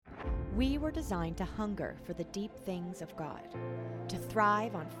We were designed to hunger for the deep things of God, to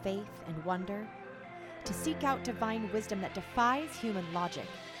thrive on faith and wonder, to seek out divine wisdom that defies human logic.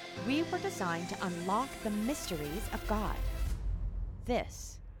 We were designed to unlock the mysteries of God.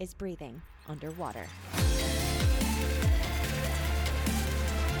 This is Breathing Underwater.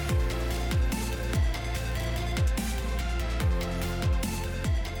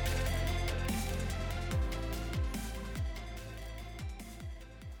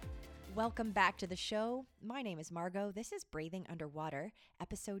 Welcome back to the show. My name is Margot. This is Breathing Underwater,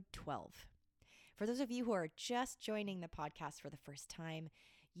 episode 12. For those of you who are just joining the podcast for the first time,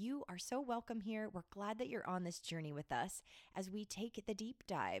 you are so welcome here. We're glad that you're on this journey with us as we take the deep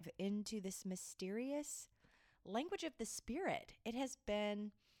dive into this mysterious language of the Spirit. It has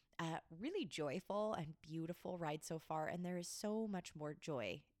been a really joyful and beautiful ride so far, and there is so much more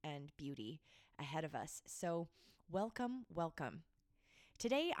joy and beauty ahead of us. So welcome, welcome.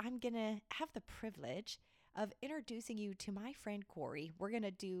 Today, I'm going to have the privilege of introducing you to my friend Cory. We're going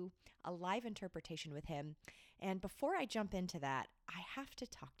to do a live interpretation with him. And before I jump into that, I have to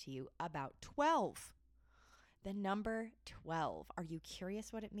talk to you about 12. The number 12. Are you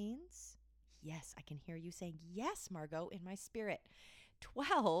curious what it means? Yes, I can hear you saying, yes, Margot, in my spirit.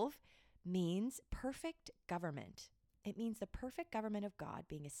 12 means perfect government. It means the perfect government of God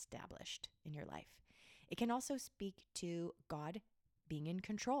being established in your life. It can also speak to God being in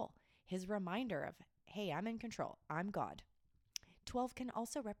control, his reminder of, hey, I'm in control, I'm God. 12 can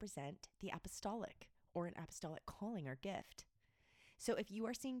also represent the apostolic or an apostolic calling or gift. So if you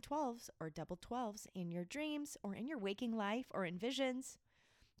are seeing 12s or double 12s in your dreams or in your waking life or in visions,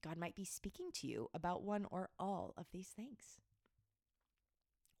 God might be speaking to you about one or all of these things.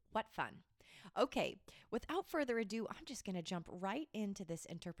 What fun. Okay, without further ado, I'm just going to jump right into this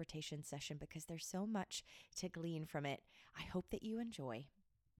interpretation session because there's so much to glean from it. I hope that you enjoy.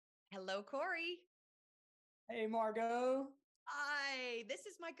 Hello, Cory. Hey, Margot. Hi, this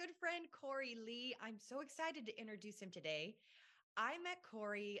is my good friend, Cory Lee. I'm so excited to introduce him today. I met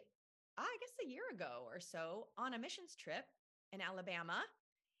Cory, I guess a year ago or so on a missions trip in Alabama.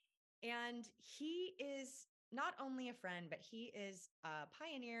 And he is not only a friend, but he is a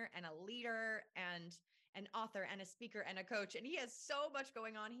pioneer and a leader and an author and a speaker and a coach. And he has so much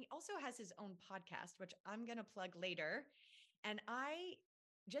going on. He also has his own podcast, which I'm going to plug later. And I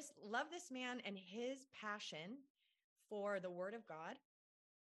just love this man and his passion for the word of God.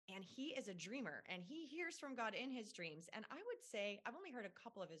 And he is a dreamer and he hears from God in his dreams. And I would say, I've only heard a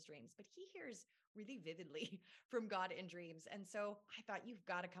couple of his dreams, but he hears really vividly from God in dreams. And so I thought, you've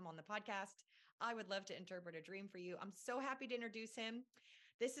got to come on the podcast. I would love to interpret a dream for you. I'm so happy to introduce him.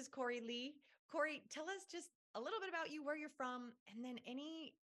 This is Cory Lee. Cory, tell us just a little bit about you, where you're from, and then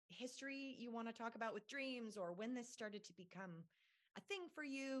any history you want to talk about with dreams or when this started to become a thing for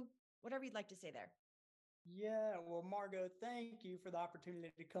you, whatever you'd like to say there. Yeah, well, Margot, thank you for the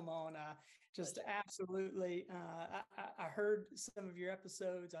opportunity to come on. Just absolutely, I heard some of your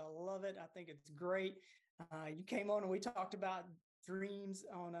episodes. I love it. I think it's great. You came on and we talked about dreams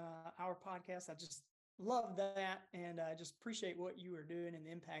on our podcast. I just love that, and I just appreciate what you are doing and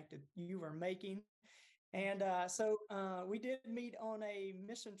the impact that you are making. And so we did meet on a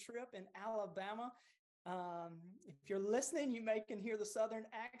mission trip in Alabama. If you're listening, you may can hear the Southern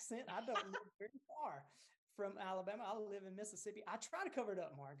accent. I don't live very far from Alabama. I live in Mississippi. I try to cover it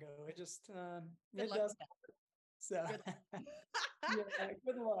up, Margot. It just Good it luck does. with that. So Good yeah,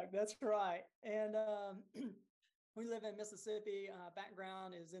 good luck. That's right. And we live in Mississippi.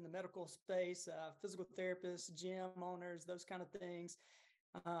 Background is in the medical space, physical therapists, gym owners, those kind of things.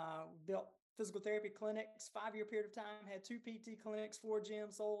 Built physical therapy clinics, 5-year period of time, had 2 PT clinics, 4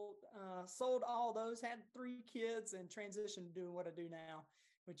 gyms, sold all those, had 3 kids, and transitioned to doing what I do now,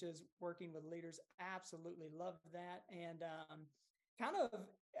 which is working with leaders. Absolutely love that. And kind of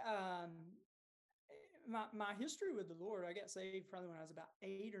um, my history with the Lord, I got saved probably when I was about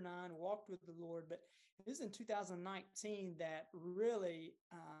 8 or 9, walked with the Lord, but it was in 2019 that really,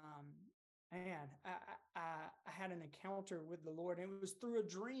 man, I had an encounter with the Lord, and it was through a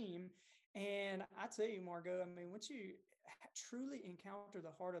dream. And I tell you, Margot, I mean, once you truly encounter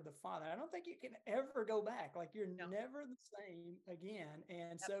the heart of the Father, I don't think you can ever go back. Like, you're No. never the same again.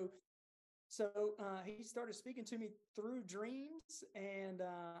 And Yep. so he started speaking to me through dreams, and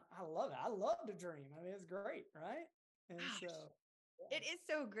I love it. I love to dream. I mean, it's great, right? And so, Gosh, yeah. it is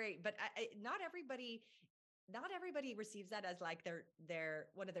so great, but not everybody receives that as like their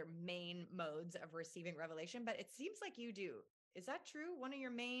one of their main modes of receiving revelation, but it seems like you do. Is that true? One of your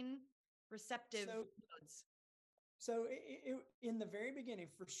main receptive So modes? So in the very beginning,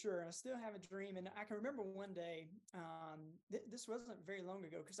 for sure, I still have a dream, and I can remember one day. This wasn't very long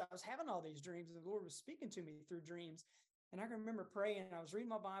ago because I was having all these dreams, and the Lord was speaking to me through dreams. And I can remember praying. I was reading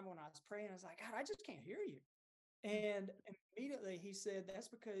my Bible, and I was praying. I was like, God, I just can't hear you. And immediately He said, that's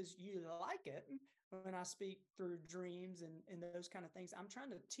because you like it when I speak through dreams and those kind of things. I'm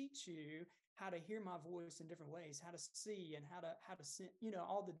trying to teach you how to hear my voice in different ways, how to see, and how to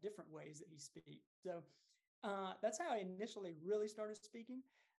all the different ways that He speaks. So that's how I initially really started speaking.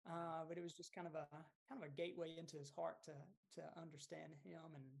 But it was just kind of a gateway into His heart to understand Him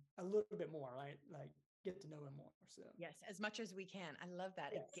and a little bit more, right? Like get to know Him more. So Yes, as much as we can. I love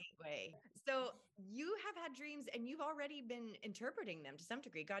that. A yes. gateway. So you have had dreams and you've already been interpreting them to some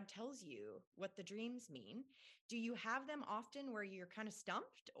degree. God tells you what the dreams mean. Do you have them often where you're kind of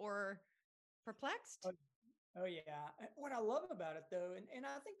stumped or perplexed? Oh, oh yeah. What I love about it though, and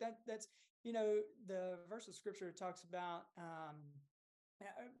I think that's the verse of scripture talks about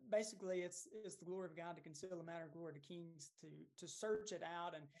basically it's the glory of God to conceal the matter, glory to kings to search it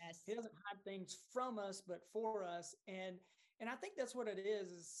out, and Yes. He doesn't hide things from us but for us. And I think that's what it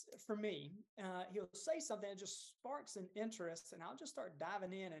is for me. He'll say something that just sparks an interest, and I'll just start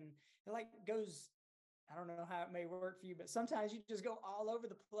diving in, and it like goes. I don't know how it may work for you, but sometimes you just go all over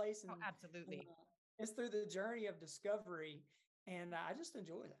the place, Oh, and absolutely. it's through the journey of discovery, and I just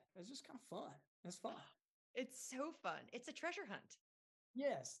enjoy that. It's just kind of fun. It's fun. It's so fun. It's a treasure hunt.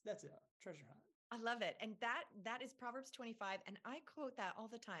 Yes, that's it. Treasure hunt. I love it. And that is Proverbs 25 and I quote that all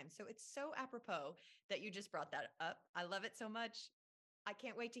the time. So it's so apropos that you just brought that up. I love it so much. I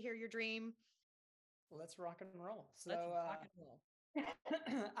can't wait to hear your dream. Let's rock and roll. Let's So rock and roll.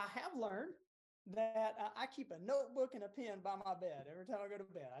 I have learned that I keep a notebook and a pen by my bed every time I go to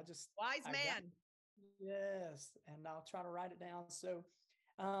bed. Wise I got, man. yes, and I'll try to write it down. So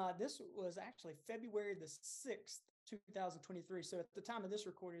this was actually February the 6th, 2023. So at the time of this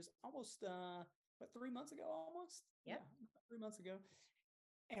recording is almost, 3 months ago, almost? Yep. Yeah, 3 months ago.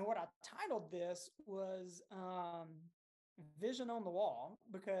 And what I titled this was Vision on the Wall,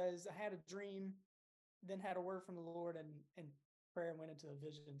 because I had a dream, then had a word from the Lord, and prayer went into a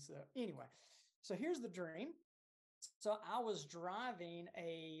vision. So anyway, so here's the dream. So I was driving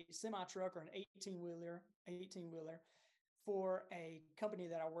a semi truck or an 18 wheeler for a company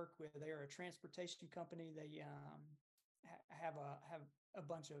that I work with. They're a transportation company. They have a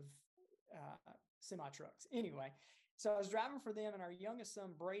bunch of semi trucks. Anyway, so I was driving for them, and our youngest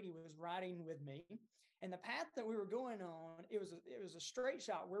son Brady was riding with me. And the path that we were going on, it was a straight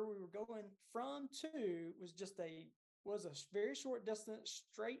shot. Where we were going from to was a very short distance,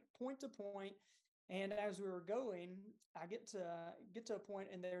 straight point to point. And as we were going, I get to a point,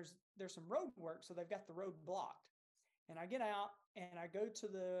 and there's some road work, so they've got the road blocked. And I get out and I go to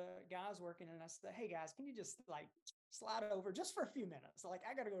the guys working, and I say, "Hey guys, can you just like slide over just for a few minutes? Like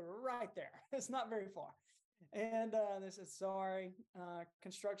I got to go right there. It's not very far." And they said, "Sorry,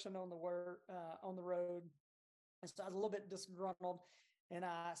 construction on the road." And so I was a little bit disgruntled, and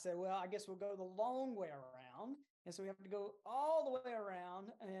I said, "Well, I guess we'll go the long way around." And so we have to go all the way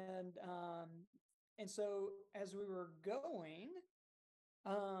around, and so as we were going,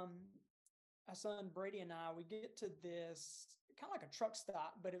 um, my son Brady and I, we get to this kind of like a truck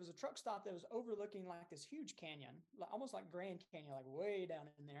stop, but it was a truck stop that was overlooking like this huge canyon, almost like Grand Canyon, like way down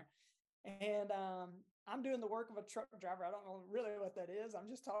in there. And I'm doing the work of a truck driver. I don't know really what that is. I'm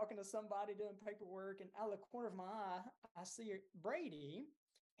just talking to somebody doing paperwork, and out of the corner of my eye, I see Brady.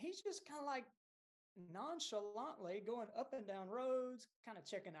 He's just kind of like nonchalantly going up and down roads, kind of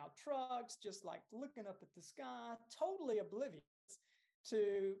checking out trucks, just like looking up at the sky, totally oblivious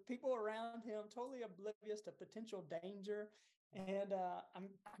to people around him, totally oblivious to potential danger. And I'm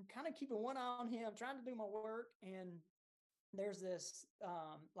kind of keeping one eye on him, trying to do my work. And there's this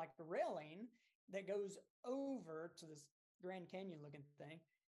like the railing that goes over to this Grand Canyon looking thing.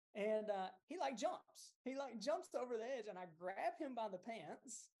 And he jumps over the edge, and I grab him by the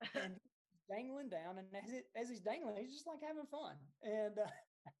pants, and dangling down. And as he's dangling, he's just like having fun. And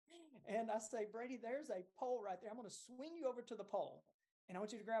and I say, "Brady, there's a pole right there. I'm going to swing you over to the pole, and I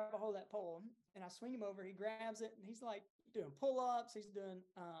want you to grab a hold of that pole." And I swing him over. He grabs it, and he's like doing pull-ups. He's doing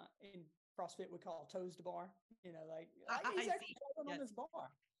in CrossFit we call toes to bar. Like he's I actually see. on Yes. this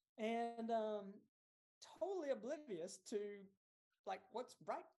bar, and totally oblivious to like what's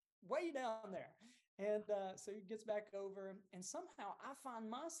right way down there. And so he gets back over, and somehow I find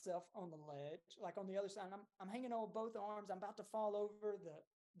myself on the ledge, like on the other side. I'm hanging on with both arms. I'm about to fall over.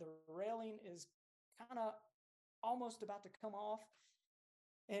 The railing is kind of almost about to come off.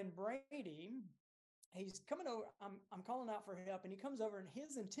 And Brady, he's coming over. I'm calling out for help, and he comes over, and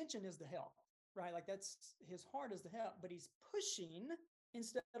his intention is to help. right? Like that's his heart is to help, but he's pushing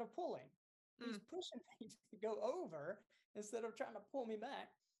instead of pulling. He's pushing me to go over instead of trying to pull me back.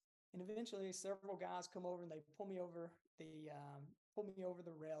 And eventually, several guys come over and they pull me over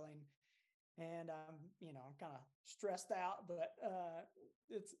the railing. And I'm kind of stressed out, but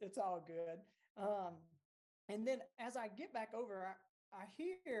it's all good. And then as I get back over, I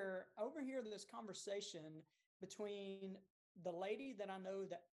overhear this conversation between the lady that I know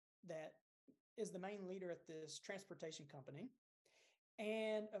that is the main leader at this transportation company,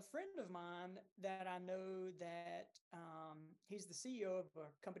 and a friend of mine that I know that he's the CEO of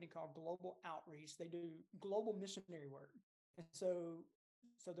a company called Global Outreach. They do global missionary work, and so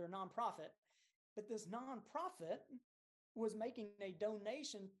they're a nonprofit. But this nonprofit was making a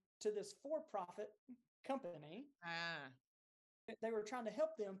donation to this for-profit company. They were trying to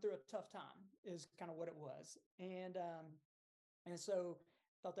help them through a tough time, is kind of what it was, and so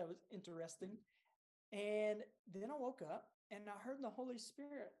thought that was interesting. And then I woke up and I heard the Holy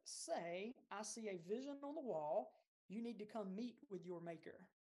Spirit say, I see a vision on the wall. You need to come meet with your maker.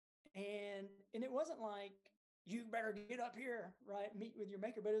 And it wasn't like, you better get up here, right? Meet with your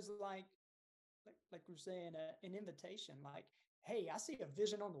maker. But it was like we're saying, an invitation, like, hey, I see a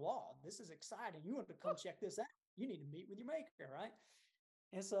vision on the wall. This is exciting. You want to come check this out. You need to meet with your maker, right?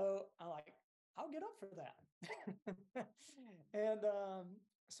 And so I'll get up for that. And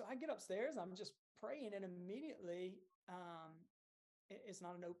so I get upstairs, I'm just praying, and immediately it's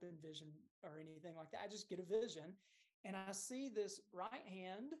not an open vision or anything like that. I just get a vision, and I see this right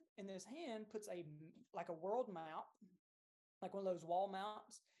hand, and this hand puts a world map, like one of those wall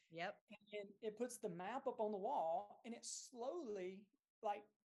maps. Yep. And it puts the map up on the wall, and it slowly like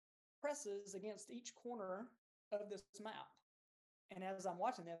presses against each corner of this map. And as I'm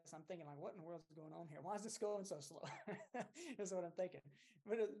watching this, I'm thinking, like, what in the world is going on here? Why is this going so slow? Is what I'm thinking.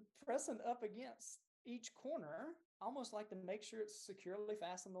 But pressing up against each corner, almost like to make sure it's securely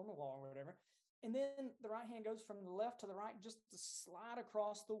fastened on the wall or whatever. And then the right hand goes from the left to the right, just to slide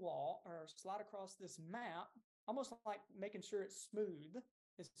across the wall or slide across this map, almost like making sure it's smooth.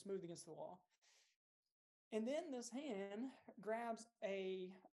 It's smooth against the wall. And then this hand grabs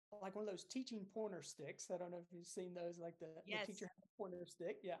like one of those teaching pointer sticks. I don't know if you've seen those, like the teacher pointer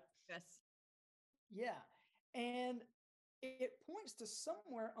stick. Yeah. Yes. Yeah. And it points to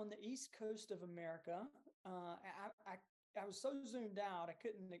somewhere on the East Coast of America. I was so zoomed out, I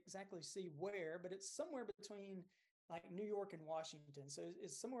couldn't exactly see where, but it's somewhere between like New York and Washington. So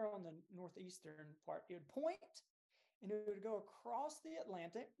it's somewhere on the northeastern part. It would point and it would go across the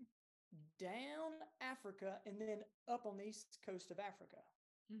Atlantic, down Africa, and then up on the East Coast of Africa.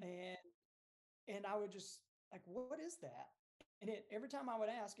 And I would just like, what is that? And every time I would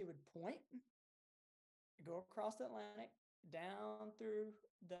ask, it would point, go across the Atlantic, down through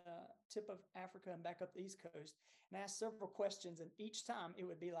the tip of Africa and back up the East Coast, and ask several questions. And each time it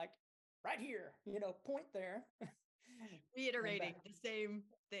would be like, right here, point there. Reiterating the same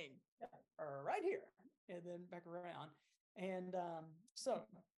thing. Or right here, and then back around. And so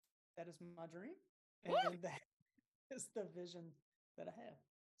that is my dream. And that is the vision that I have.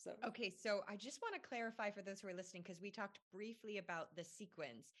 So, okay, so I just want to clarify for those who are listening, because we talked briefly about the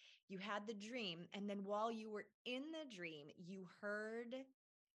sequence. You had the dream, and then while you were in the dream, you heard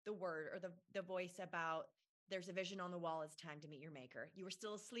the word or the voice about there's a vision on the wall. It's time to meet your maker. You were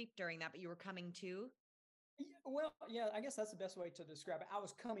still asleep during that, but you were coming to. Well, yeah, I guess that's the best way to describe it. I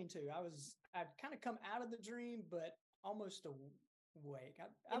was coming to. I'd kind of come out of the dream, but almost awake.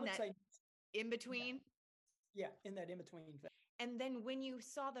 I would say in between. Yeah, in that in between phase. And then when you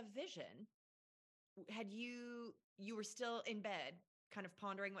saw the vision, you were still in bed, kind of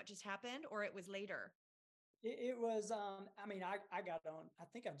pondering what just happened, or it was later? It was, I got on, I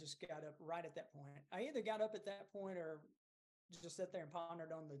think I just got up right at that point. I either got up at that point or just sat there and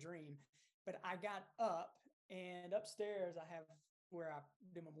pondered on the dream. But I got up, and upstairs I have where I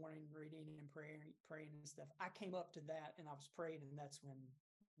do my morning reading and praying and stuff. I came up to that and I was praying, and that's when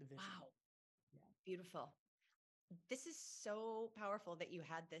the vision. Wow. Yeah. Beautiful. This is so powerful that you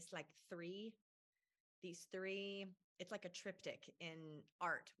had this these three, it's like a triptych in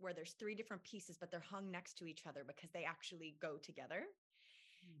art where there's three different pieces, but they're hung next to each other because they actually go together.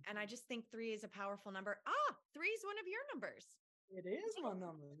 And I just think 3 is a powerful number. 3 is one of your numbers. It is my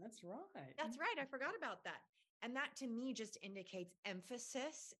number. That's right. That's right. I forgot about that. And that to me just indicates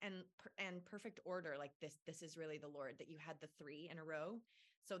emphasis and perfect order. Like this is really the Lord, that you had the 3 in a row.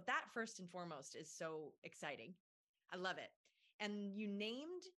 So that first and foremost is so exciting. I love it. And you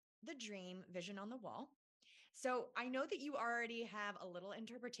named the dream Vision on the Wall. So I know that you already have a little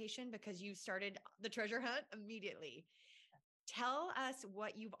interpretation because you started the treasure hunt immediately. Tell us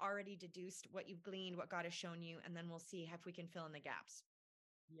what you've already deduced, what you've gleaned, what God has shown you, and then we'll see if we can fill in the gaps.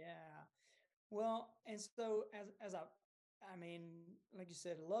 Yeah. Well, and so I mean, like you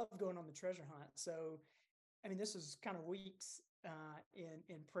said, love going on the treasure hunt. So, I mean, this is kind of weeks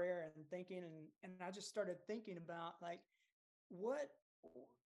in prayer and thinking, and I just started thinking about like what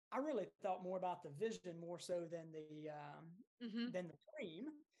I really thought more about the vision more so than the dream,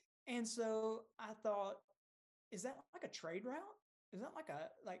 and so I thought, is that like a trade route? Is that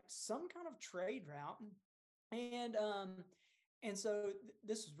like some kind of trade route? And and so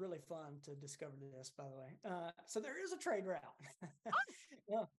this is really fun to discover this, by the way. So there is a trade route.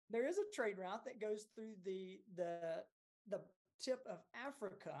 Yeah, there is a trade route that goes through the tip of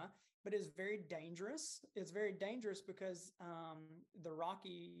Africa, but is very dangerous. It's very dangerous because the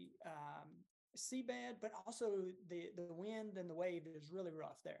rocky seabed, but also the wind and the wave is really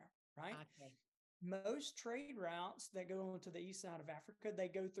rough there, right? Okay. Most trade routes that go onto the east side of Africa, they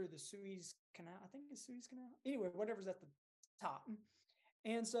go through the Suez Canal. I think it's Suez Canal. Anyway, whatever's at the top.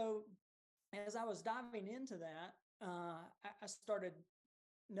 And so as I was diving into that, I started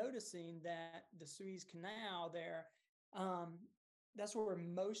noticing that the Suez Canal there, that's where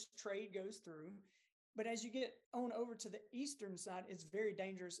most trade goes through. But as you get on over to the eastern side, it's very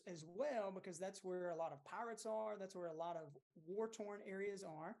dangerous as well because that's where a lot of pirates are. That's where a lot of war torn areas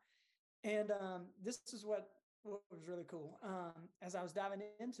are. And this is what was really cool. As I was diving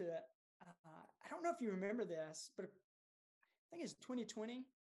into it, I don't know if you remember this, but I think it's 2020,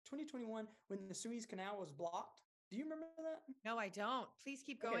 2021 when the Suez Canal was blocked. Do you remember that? No, I don't. Please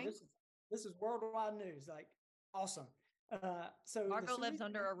keep Okay, going. this is worldwide news. Like awesome. So the Margot lives Suez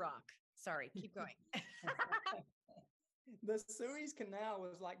under a rock. Sorry, keep going. the Suez Canal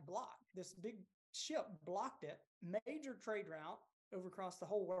was like blocked. This big ship blocked it. Major trade route over across the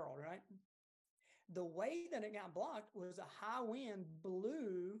whole world, right? The way that it got blocked was a high wind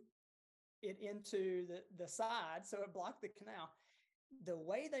blew it into the side, so it blocked the canal. The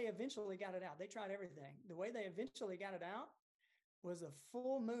way they eventually got it out, they tried everything. The way they eventually got it out was a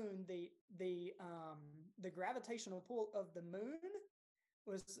full moon. The gravitational pull of the moon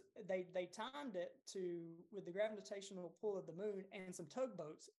was they timed it to with the gravitational pull of the moon, and some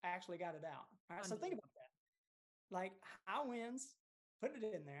tugboats actually got it out. All right, so think about that. Like high winds, put it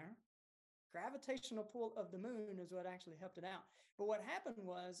in there. Gravitational pull of the moon is what actually helped it out. But what happened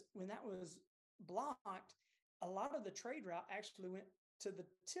was when that was blocked, a lot of the trade route actually went to the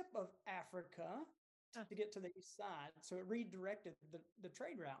tip of Africa to get to the east side. So it redirected the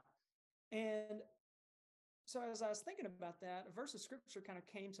trade route. And so as I was thinking about that, a verse of scripture kind of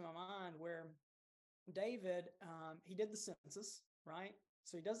came to my mind where David, he did the census, right?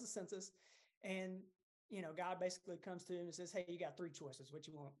 So he does the census, and God basically comes to him and says, "Hey, you got three choices. What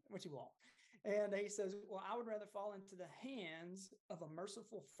you want? What you want?" And he says, "Well, I would rather fall into the hands of a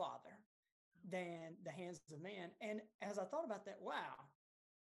merciful father than the hands of man." And as I thought about that, wow,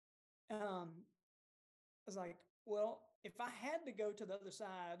 I was like, well, if I had to go to the other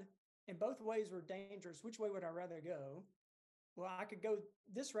side and both ways were dangerous, which way would I rather go? Well, I could go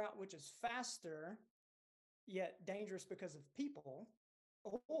this route, which is faster, yet dangerous because of people,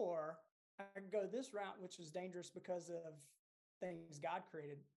 or I could go this route, which is dangerous because of things God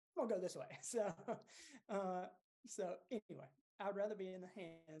created. I'll go this way. Uh, so anyway, I'd rather be in the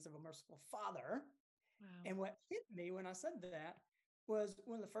hands of a merciful Father. Wow. And what hit me when I said that was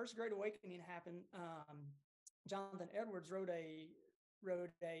when the first Great Awakening happened. Jonathan Edwards wrote a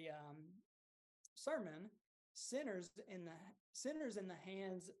sermon, sinners in the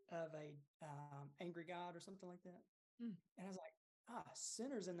hands of a angry God or something like that. And I was like,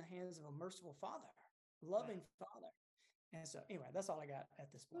 sinners in the hands of a merciful Father, loving Father. And so anyway, that's all I got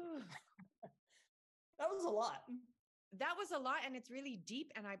at this point. That was a lot. That was a lot, and it's really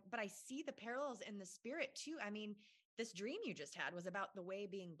deep. But I see the parallels in the spirit too. I mean, this dream you just had was about the way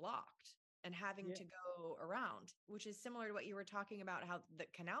being blocked and having to go around, which is similar to what you were talking about, how the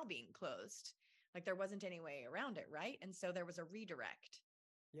canal being closed, like there wasn't any way around it, right? And so there was a redirect.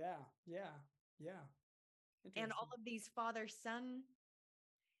 Yeah. And all of these father-son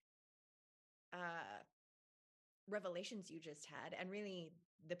revelations you just had, and really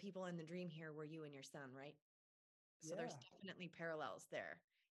the people in the dream here were you and your son, right? So there's definitely parallels there.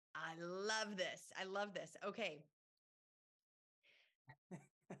 I love this. Okay.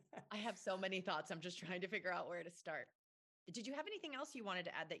 I have so many thoughts. I'm just trying to figure out where to start. Did you have anything else you wanted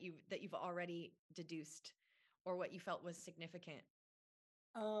to add that you've already deduced, or what you felt was significant?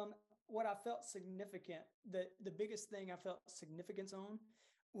 What I felt significant, the biggest thing I felt significance on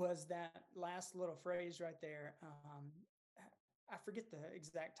was that last little phrase right there. I forget the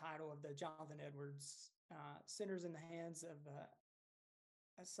exact title of the Jonathan Edwards, Sinners in the Hands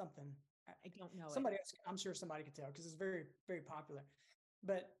of something. I don't know it. Somebody else, I'm sure somebody could tell because it's very, very popular.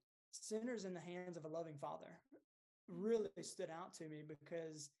 But Sinners in the Hands of a Loving Father really stood out to me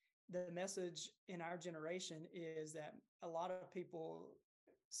because the message in our generation is that a lot of people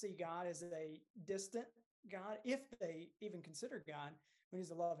see God as a distant God, if they even consider God, when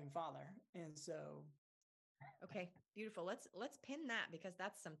he's a loving father. And so, Okay, beautiful. Let's pin that because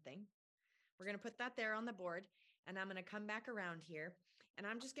that's something. We're going to put that there on the board, and I'm going to come back around here, and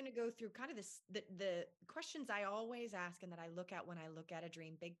I'm just going to go through kind of the questions I always ask and that I look at when I look at a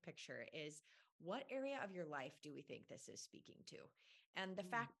dream big picture is, what area of your life do we think this is speaking to? And the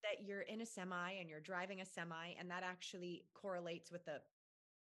fact that you're in a semi and you're driving a semi, and that actually correlates with a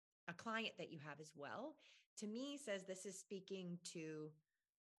client that you have as well, to me says this is speaking to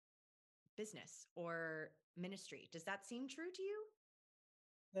business or ministry. Does that seem true to you?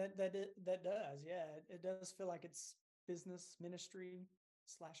 that does, yeah, it does feel like it's business, ministry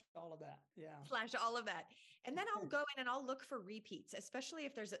slash all of that. Yeah. Slash all of that. And then I'll go in and I'll look for repeats, especially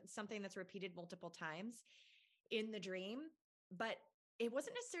if there's something that's repeated multiple times in the dream. But it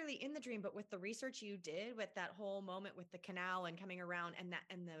wasn't necessarily in the dream, but with the research you did with that whole moment with the canal and coming around and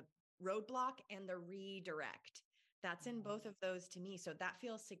the roadblock and the redirect. That's in both of those to me. So that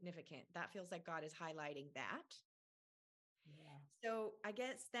feels significant. That feels like God is highlighting that. Yeah. So I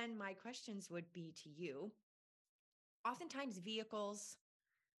guess then my questions would be to you. Oftentimes vehicles,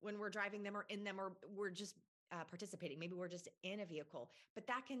 when we're driving them or in them, or we're just participating, maybe we're just in a vehicle, but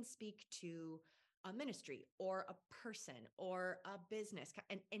that can speak to a ministry or a person or a business,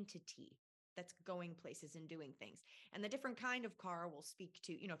 an entity that's going places and doing things. And the different kind of car will speak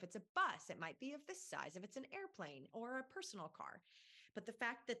to, if it's a bus, it might be of this size, if it's an airplane or a personal car. But the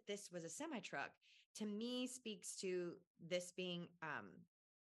fact that this was a semi truck to me speaks to this being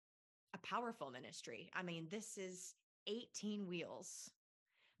a powerful ministry. I mean, this is 18 wheels.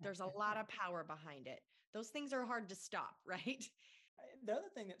 There's a lot of power behind it. Those things are hard to stop, right? The other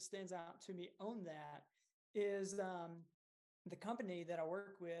thing that stands out to me on that is the company that I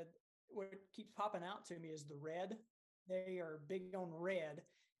work with. What keeps popping out to me is the red. They are big on red.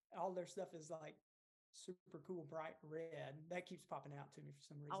 All their stuff is like super cool, bright red. That keeps popping out to me for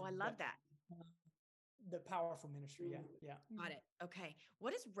some reason. Oh, I love that. The powerful ministry. Yeah. Yeah. Got it. Okay.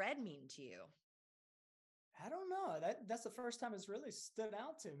 What does red mean to you? I don't know. That's the first time it's really stood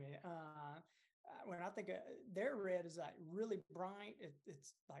out to me. When I think their red is like really bright,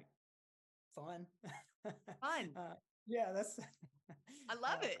 it's like fun. Fun. Yeah, that's. I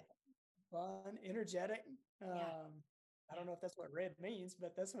love it. Fun, energetic. Yeah. I don't know if that's what red means,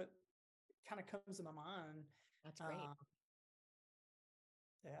 but that's what kind of comes to my mind. That's great.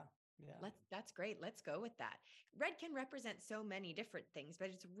 Yeah. Yeah. That's great. Let's go with that. Red can represent so many different things, but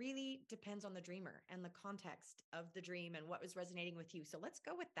it really depends on the dreamer and the context of the dream and what was resonating with you. So let's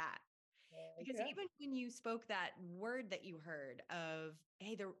go with that. Because even when you spoke that word that you heard of,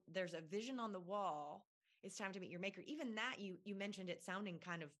 hey, there's a vision on the wall, it's time to meet your maker. Even that you mentioned it sounding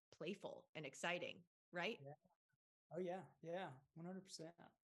kind of playful and exciting, right? Yeah. Oh yeah. Yeah. 100%.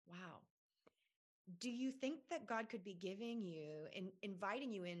 Wow. Do you think that God could be giving you and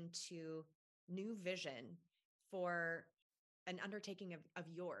inviting you into new vision for an undertaking of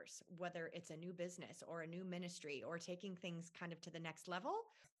yours, whether it's a new business or a new ministry or taking things kind of to the next level?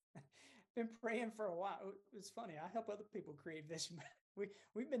 Been praying for a while. It's funny. I help other people create vision, but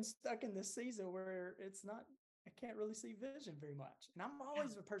we've been stuck in this season where it's not. I can't really see vision very much, and I'm Yeah.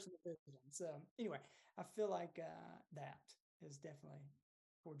 always a person of vision. So anyway, I feel like that is definitely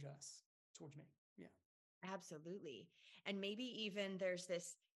towards us, towards me. Yeah. Absolutely. And maybe even there's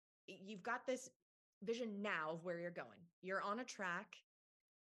this, you've got this vision now of where you're going. You're on a track,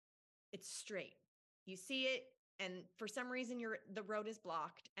 it's straight. You see it, and for some reason the road is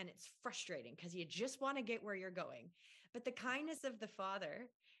blocked and it's frustrating because you just want to get where you're going. But the kindness of the Father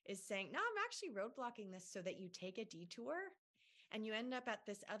is saying, no, I'm actually roadblocking this so that you take a detour and you end up at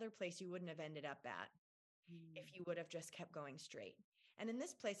this other place you wouldn't have ended up at if you would have just kept going straight. And in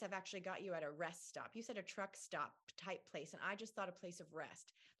this place, I've actually got you at a rest stop. You said a truck stop type place. And I just thought a place of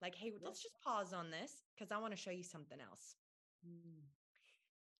rest. Like, hey, let's just pause on this because I want to show you something else.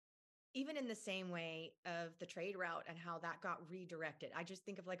 Even in the same way of the trade route and how that got redirected. I just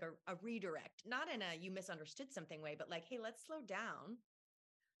think of like a redirect, not in a you misunderstood something way, but like, hey, let's slow down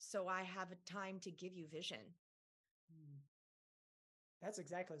so I have a time to give you vision. That's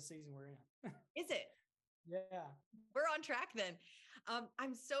exactly the season we're in. Is it? Yeah. We're on track then.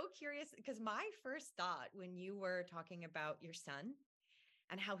 I'm so curious because my first thought when you were talking about your son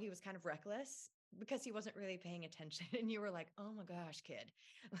and how he was kind of reckless because he wasn't really paying attention. And you were like, oh my gosh, kid,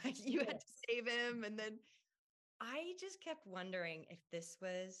 like you had to Yes. save him. And then I just kept wondering if this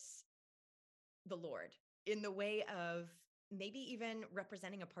was the Lord in the way of maybe even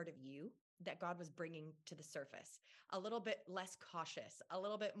representing a part of you that God was bringing to the surface, a little bit less cautious, a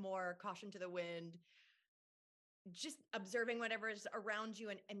little bit more caution to the wind, just observing whatever is around you.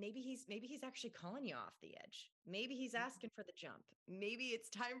 And maybe he's actually calling you off the edge. Maybe he's asking for the jump. Maybe it's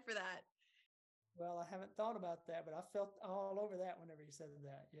time for that. Well, I haven't thought about that, but I felt all over that whenever you said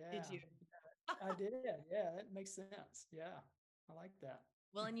that. Did Yeah, you? I did. Yeah, that makes sense. Yeah, I like that.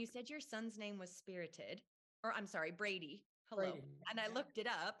 Well, and you said your son's name was Spirited, or I'm sorry, Brady. Hello. Brady. And I Yeah. looked it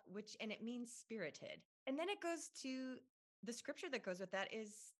up, and it means spirited. And then it goes to the scripture that goes with that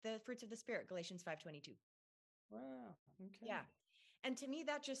is the fruits of the spirit, Galatians 5:22. Wow. Okay. Yeah. And to me,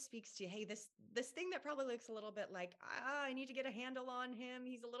 that just speaks to, hey, this thing that probably looks a little bit like, I need to get a handle on him.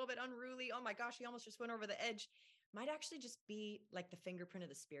 He's a little bit unruly. Oh my gosh, he almost just went over the edge. Might actually just be like the fingerprint of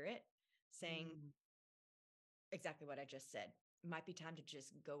the spirit saying Mm, exactly what I just said. Might be time to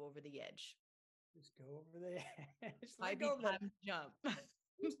just go over the edge. just go over there. Just let Might be go of that. time to jump.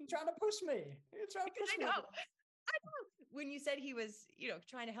 He's trying to push me. He's trying to push I me. know. I know. When you said he was,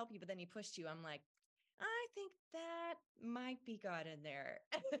 trying to help you, but then he pushed you, I'm like, I think that might be God in there.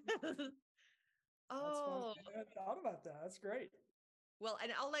 That's funny. Oh, I hadn't thought about that. That's great. well,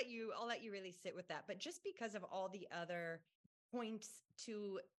 and I'll let you really sit with that. But just because of all the other points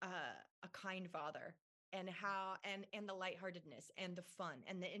to a kind father and how and the lightheartedness and the fun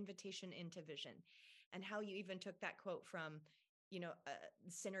and the invitation into vision, and how you even took that quote from,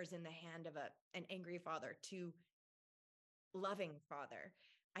 sinners in the hand of an angry father to loving father.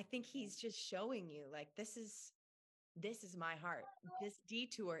 I think he's just showing you like this is my heart. This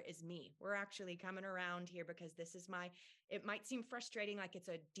detour is me. We're actually coming around here because it might seem frustrating, like it's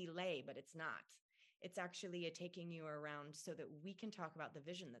a delay, but it's not. It's actually a taking you around so that we can talk about the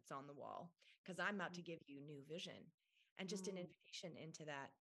vision that's on the wall, because I'm about to give you new vision and just an Mm, invitation into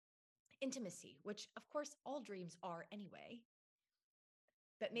that intimacy, which of course all dreams are anyway,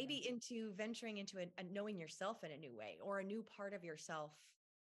 but yeah. maybe into venturing into a knowing yourself in a new way, or a new part of yourself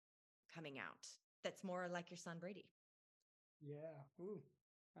coming out that's more like your son Brady. Yeah. Ooh,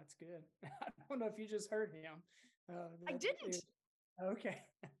 that's good. I don't know if you just heard him. I didn't. Okay.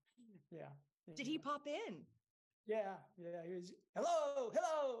 Yeah. Did he Yeah. pop in? Yeah. Yeah. He was, hello,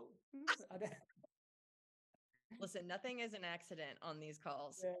 hello. Listen, nothing is an accident on these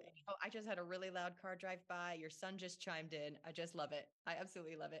calls. Yeah. I just had a really loud car drive by. Your son just chimed in. I just love it. I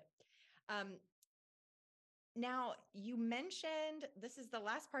absolutely love it. Um, Now, you mentioned this is the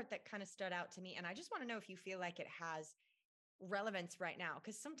last part that kind of stood out to me. And I just want to know if you feel like it has relevance right now,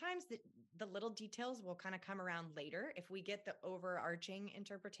 because sometimes the little details will kind of come around later. If we get the overarching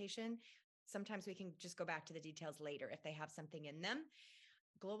interpretation, sometimes we can just go back to the details later if they have something in them.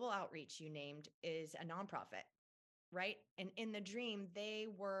 Global Outreach, you named, is a nonprofit, right? And in the dream, they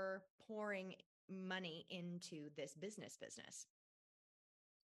were pouring money into this business.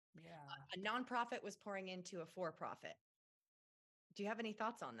 Yeah. A nonprofit was pouring into a for-profit. Do you have any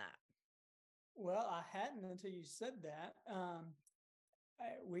thoughts on that? Well, I hadn't until you said that.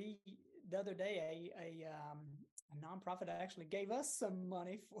 We the other day a nonprofit actually gave us some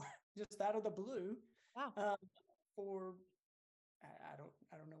money for just out of the blue Wow. uh, for I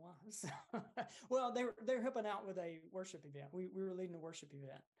don't know why. So, well, they're helping out with a worship event. We were leading a worship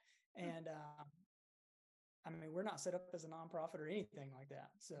event, and I mean we're not set up as a nonprofit or anything like that.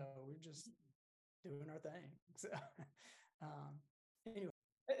 So we're just doing our thing. So anyway,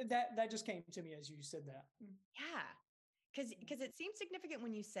 that just came to me as you said that. Yeah. Because it seemed significant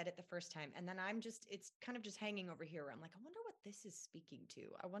when you said it the first time. And then it's kind of just hanging over here. Where I'm like, I wonder what this is speaking to.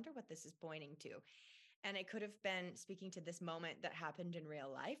 I wonder what this is pointing to. And it could have been speaking to this moment that happened in real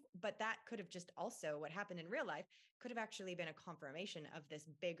life, but that could have just also what happened in real life could have actually been a confirmation of this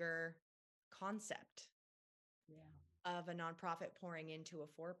bigger concept Yeah. of a nonprofit pouring into a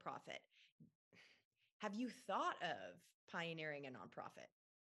for-profit. Have you thought of pioneering a nonprofit?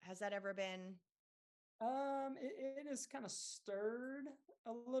 Has that ever been? It is kind of stirred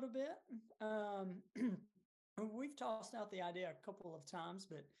a little bit. We've tossed out the idea a couple of times,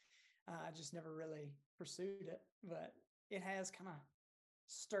 but I just never really pursued it. But it has kind of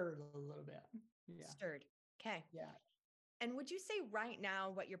stirred a little bit. Yeah, Stirred? Okay. yeah. And would you say right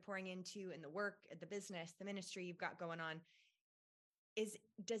now what you're pouring into in the work, the business, the ministry you've got going on is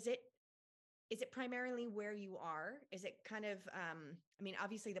does it is it primarily where you are? Is it kind of I mean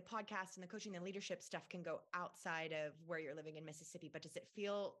obviously the podcast and the coaching and leadership stuff can go outside of where you're living in Mississippi, but does it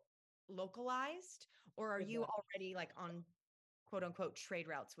feel localized, or are It you does. already like on quote unquote trade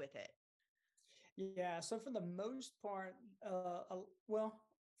routes with it? Yeah. So for the most part, well,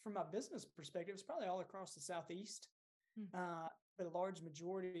 from my business perspective, it's probably all across the Southeast. Hmm. Uh, but a large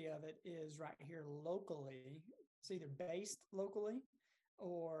majority of it is right here locally. It's either based locally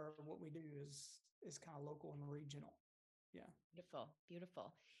or what we do is kind of local and regional. Yeah. Beautiful,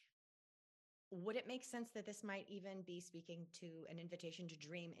 beautiful. Would it make sense that this might even be speaking to an invitation to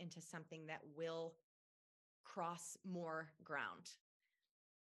dream into something that will cross more ground?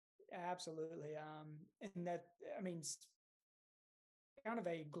 Absolutely. And that, I mean, kind of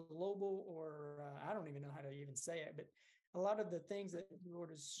a global, or I don't even know how to even say it, but a lot of the things that the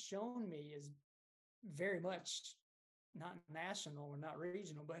Lord has shown me is very much not national or not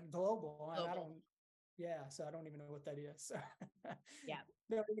regional, but global. And I Global. don't, yeah, so I don't even know what that is. So Yeah,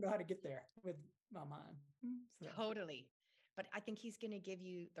 don't even know how to get there with my mind. So, totally. But I think he's going to give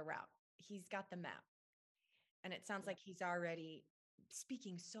you the route. He's got the map. And it sounds yeah. like he's already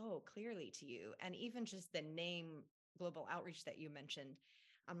speaking so clearly to you. And even just the name global outreach that you mentioned,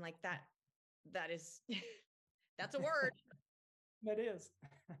 I'm like, that is, that's a word. That is.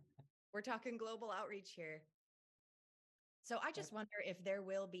 We're talking global outreach here. So I just That's, wonder if there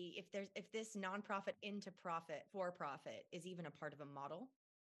will be, if this nonprofit into profit for profit is even a part of a model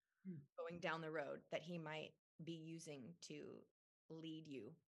going down the road that he might be using to lead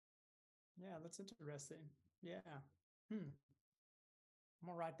you. yeah, that's interesting. Yeah. Hmm. I'm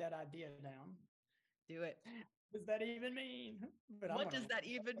gonna write that idea down. Do it. What does that even mean? But I'm What gonna does that write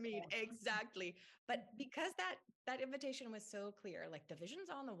even that mean? down. Exactly. But because that invitation was so clear, like the vision's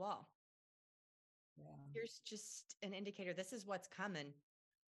on the wall. Yeah. Here's just an indicator. This is what's coming.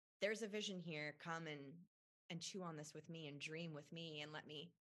 There's a vision here. Come and chew on this with me and dream with me and let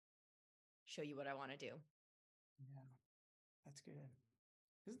me show you what I want to do. Yeah. That's good.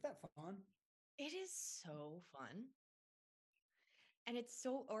 Isn't that fun? It is so fun. And it's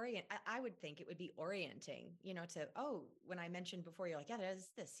so I would think it would be orienting, to, oh, when I mentioned before, you're like, yeah, that is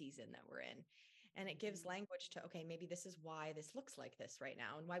the season that we're in. And it gives language to, okay, maybe this is why this looks like this right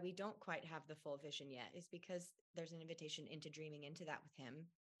now. And why we don't quite have the full vision yet is because there's an invitation into dreaming into that with him.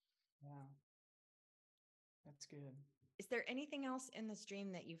 Yeah. That's good. Is there anything else in this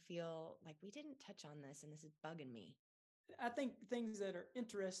dream that you feel like we didn't touch on this and this is bugging me? I think things that are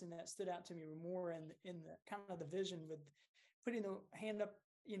interesting that stood out to me were more in the kind of the vision with putting the hand up,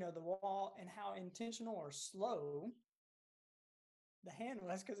 the wall, and how intentional or slow the hand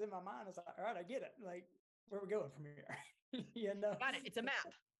was. Because in my mind, I was like, all right, I get it. Like, where are we going from here? you know, Got it. It's a map.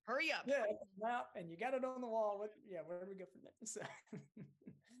 Hurry up. yeah, it's a map, and you got it on the wall. Yeah, where do we go from there?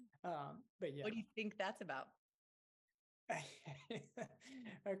 So, but yeah, What do you think that's about?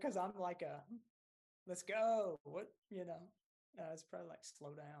 because I'm like let's go. It's probably like slow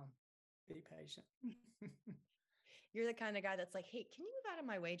down, be patient. You're the kind of guy that's like, hey, can you move out of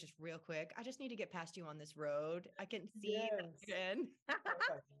my way just real quick? I just need to get past you on this road. I can see that Yes. you're in. It's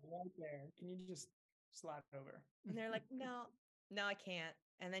like right there. Can you just slide over? And they're like, no, no, I can't.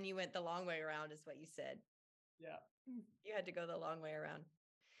 And then you went the long way around, is what you said. Yeah. You had to go the long way around.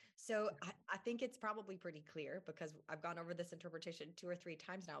 So I think it's probably pretty clear because I've gone over this interpretation 2 or 3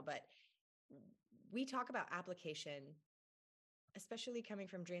 times now, but we talk about application, especially coming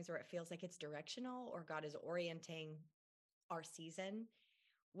from dreams where it feels like it's directional or God is orienting our season.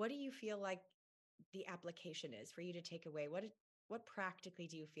 What do you feel like the application is for you to take away? What practically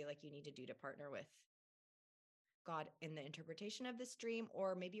do you feel like you need to do to partner with God in the interpretation of this dream?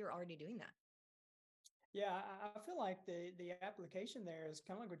 Or maybe you're already doing that. Yeah, I feel like the application there is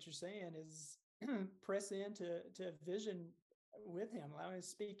kind of like what you're saying is press into to vision with him, allow him to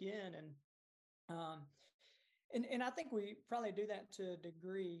speak in, um and I think we probably do that to a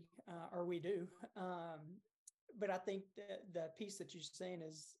degree, or we do. But I think the piece that you're saying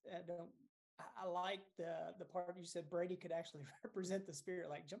is I like the part you said Brady could actually represent the spirit,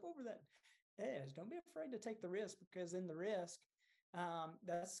 like jump over that edge. Don't be afraid to take the risk, because in the risk,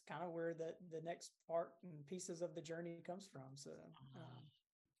 that's kind of where the next part and pieces of the journey comes from. So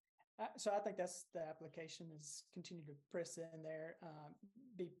I think that's the application, is continue to press in there,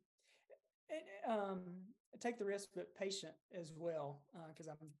 be um, take the risk, but patient as well. Because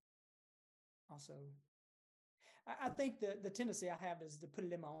I'm also, I think the tendency I have is to put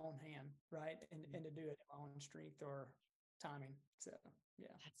it in my own hand, right, and to do it in my own strength or timing. So yeah,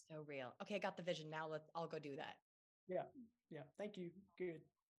 That's so real. Okay, I got the vision. Now I'll go do that. yeah, yeah. Thank you. Good.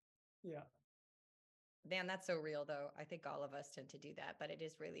 Yeah, Man, that's so real though. I think all of us tend to do that, but it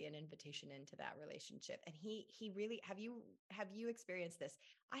is really an invitation into that relationship. And he really, have you experienced this?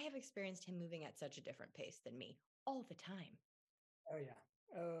 I have experienced him moving at such a different pace than me all the time. oh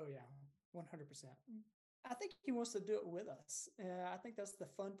yeah, oh yeah, 100%. I think he wants to do it with us. I think that's the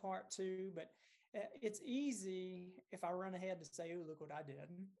fun part too. But it's easy if I run ahead to say, "Oh, look what I did."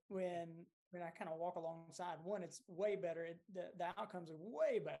 When I kind of walk alongside, one, it's way better. The outcomes are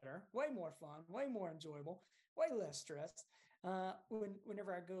way better, way more fun, way more enjoyable, way less stress.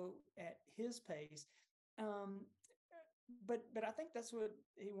 Whenever I go at his pace, um, but I think that's what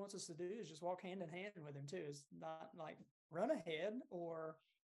he wants us to do, is just walk hand in hand with him too. Is not like run ahead or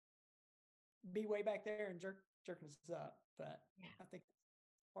be way back there and jerking us up. But Yeah, I think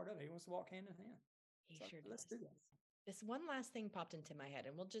part of it. He wants to walk hand in hand. he So sure let's does. do this. This one last thing popped into my head,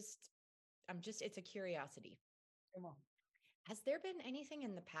 and it's a curiosity. Come on. Has there been anything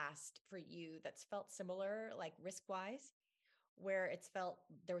in the past for you that's felt similar, like risk wise, where it's felt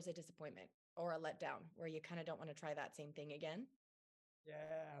there was a disappointment or a letdown where you kind of don't want to try that same thing again?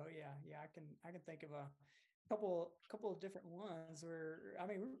 Yeah. Oh yeah. Yeah. I can think of a couple of different ones where, I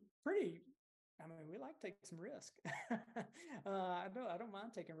mean, we're pretty. I mean, we like to take some risk. I don't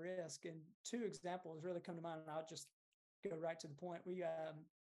mind taking risk. And two examples really come to mind, and I'll just go right to the point. I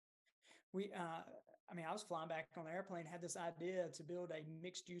mean, I was flying back on the airplane, had this idea to build a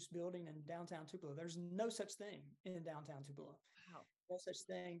mixed use building in downtown Tupelo. There's no such thing in downtown Tupelo. Wow. No such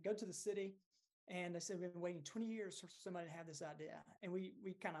thing. Go to the city. And they said, we've been waiting 20 years for somebody to have this idea. And we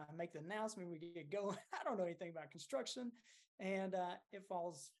kind of make the announcement, we get going. I don't know anything about construction. And it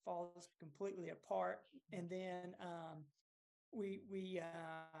falls completely apart. And then we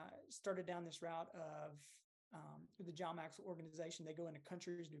started down this route of the John Maxwell organization. They go into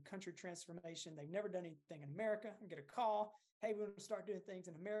countries, do country transformation. They've never done anything in America. I get a call. Hey, we want to start doing things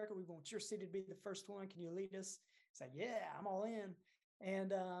in America. We want your city to be the first one. Can you lead us? It's like, yeah, I'm all in.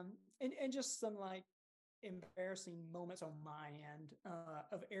 And just some like embarrassing moments on my end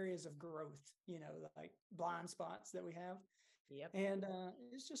of areas of growth, like blind spots that we have. Yep. And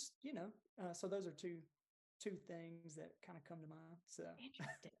it's just, so those are two things that kind of come to mind. So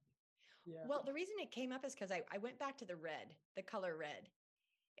Interesting. yeah. Well, the reason it came up is because I went back to the color red.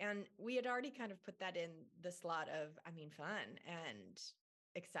 And we had already kind of put that in the slot of, I mean, fun and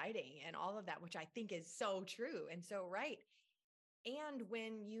exciting and all of that, which I think is so true and so right. And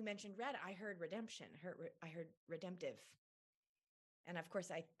when you mentioned red, I heard redemption, I heard redemptive. And of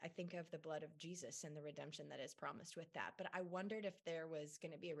course, I think of the blood of Jesus and the redemption that is promised with that. But I wondered if there was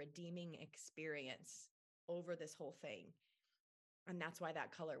going to be a redeeming experience over this whole thing. And that's why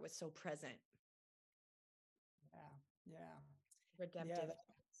that color was so present. Yeah. Yeah. Yeah. Redemptive.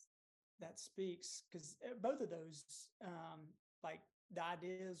 That speaks, because both of those, like the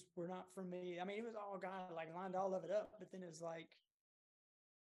ideas were not for me. I mean, it was all God like lined all of it up, but then it's like,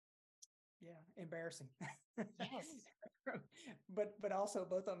 yeah, embarrassing. Yes. But also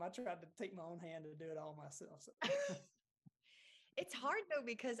both of them, I tried to take my own hand and do it all myself. So. It's hard though,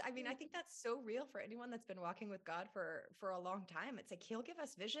 because I mean, I think that's so real for anyone that's been walking with God for a long time. It's like he'll give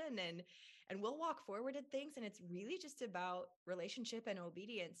us vision and we'll walk forward in things, and it's really just about relationship and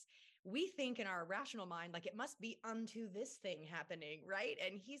obedience. We think in our rational mind like it must be unto this thing happening, right?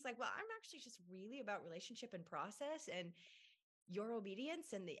 And he's like, well, I'm actually just really about relationship and process and your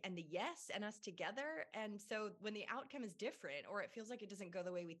obedience and the yes and us together. And so when the outcome is different or it feels like it doesn't go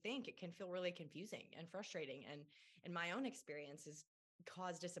the way we think, it can feel really confusing and frustrating. And in my own experience has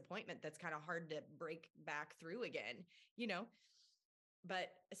caused disappointment that's kind of hard to break back through again, you know.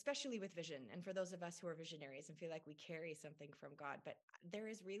 But especially with vision, and for those of us who are visionaries and feel like we carry something from God, but there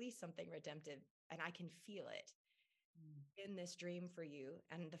is really something redemptive, and I can feel it in this dream for you.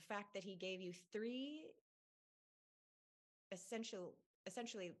 And the fact that he gave you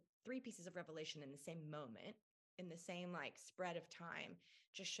essentially three pieces of revelation in the same moment, in the same like spread of time,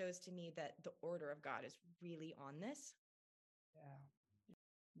 just shows to me that the order of God is really on this. Yeah.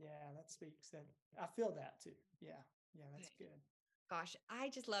 Yeah. That speaks. That I feel that too. Yeah. Yeah. That's Good. good. Gosh, I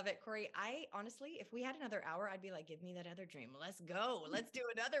just love it, Cory. I honestly, if we had another hour, I'd be like, give me that other dream. Let's go. Let's do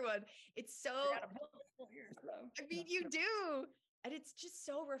another one. It's so, I got a book here. So. I mean, you do. And it's just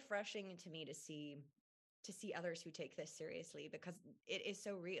so refreshing to me to see others who take this seriously, because it is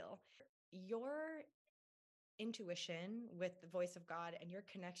so real. Your intuition with the voice of God and your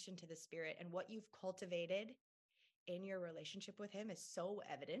connection to the Spirit and what you've cultivated in your relationship with him is so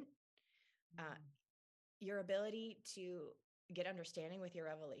evident. Uh, your ability to get understanding with your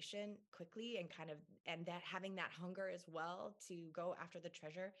revelation quickly and and that having that hunger as well to go after the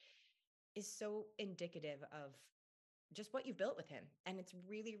treasure is so indicative of just what you've built with him. And it's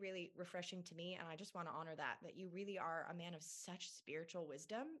really, really refreshing to me. And I just want to honor that you really are a man of such spiritual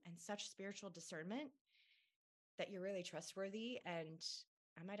wisdom and such spiritual discernment, that you're really trustworthy. And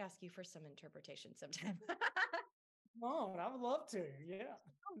I might ask you for some interpretation sometime. Oh, I would love to. Yeah.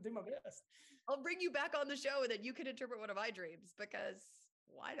 Do my best. I'll bring you back on the show and then you can interpret one of my dreams, because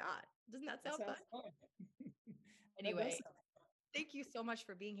why not? Doesn't that That sound fun? sounds fun. That does Anyway, sound fun. thank you so much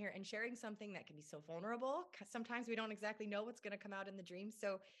for being here and sharing something that can be so vulnerable. 'Cause sometimes we don't exactly know what's going to come out in the dream.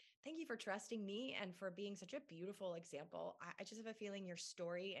 So thank you for trusting me and for being such a beautiful example. I just have a feeling your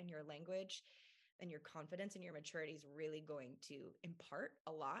story and your language and your confidence and your maturity is really going to impart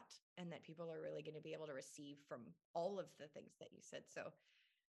a lot, and that people are really going to be able to receive from all of the things that you said. So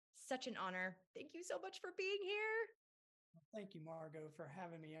such an honor. Thank you so much for being here. Thank you, Margot, for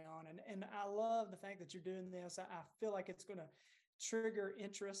having me on. And I love the fact that you're doing this. I feel like it's going to trigger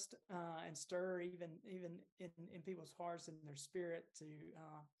interest and stir even in people's hearts and their spirit to.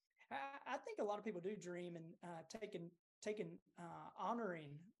 I think a lot of people do dream and taking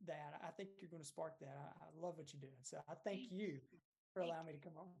honoring that. I think you're going to spark that. I love what you're doing. So I thank Thank you you. for Thank allowing me you. to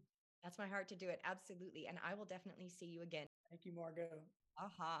come on. That's my heart to do it. Absolutely. And I will definitely see you again. Thank you, Margot.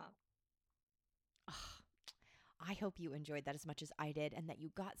 Aha. Ah, I hope you enjoyed that as much as I did and that you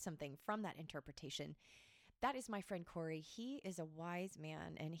got something from that interpretation. That is my friend Cory. He is a wise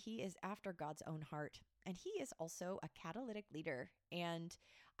man and he is after God's own heart. And he is also a catalytic leader and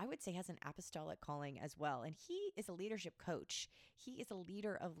I would say has an apostolic calling as well. And he is a leadership coach. He is a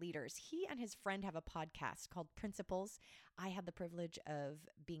leader of leaders. He and his friend have a podcast called Principles. I had the privilege of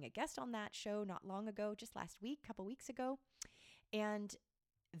being a guest on that show not long ago, just last week, a couple weeks ago. And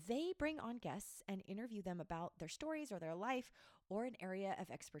they bring on guests and interview them about their stories or their life or an area of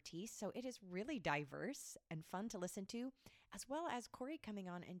expertise. So it is really diverse and fun to listen to, as well as Cory coming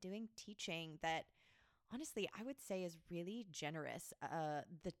on and doing teaching that honestly, I would say is really generous.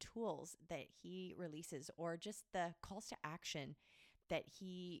 The tools that he releases or just the calls to action that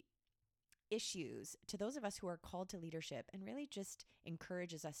he issues to those of us who are called to leadership and really just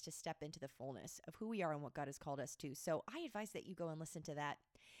encourages us to step into the fullness of who we are and what God has called us to. So I advise that you go and listen to that.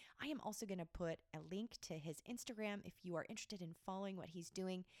 I am also going to put a link to his Instagram if you are interested in following what he's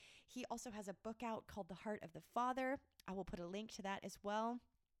doing. He also has a book out called The Heart of the Father. I will put a link to that as well.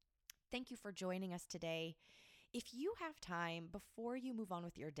 Thank you for joining us today. If you have time before you move on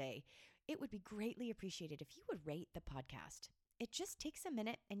with your day, it would be greatly appreciated if you would rate the podcast. It just takes a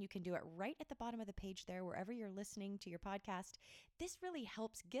minute and you can do it right at the bottom of the page there, wherever you're listening to your podcast. This really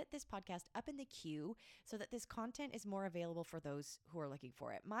helps get this podcast up in the queue so that this content is more available for those who are looking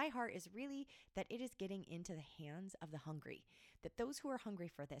for it. My heart is really that it is getting into the hands of the hungry, that those who are hungry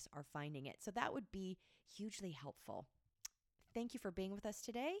for this are finding it. So that would be hugely helpful. Thank you for being with us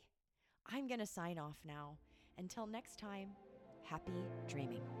today. I'm going to sign off now. Until next time, happy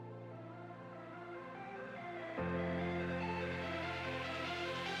dreaming.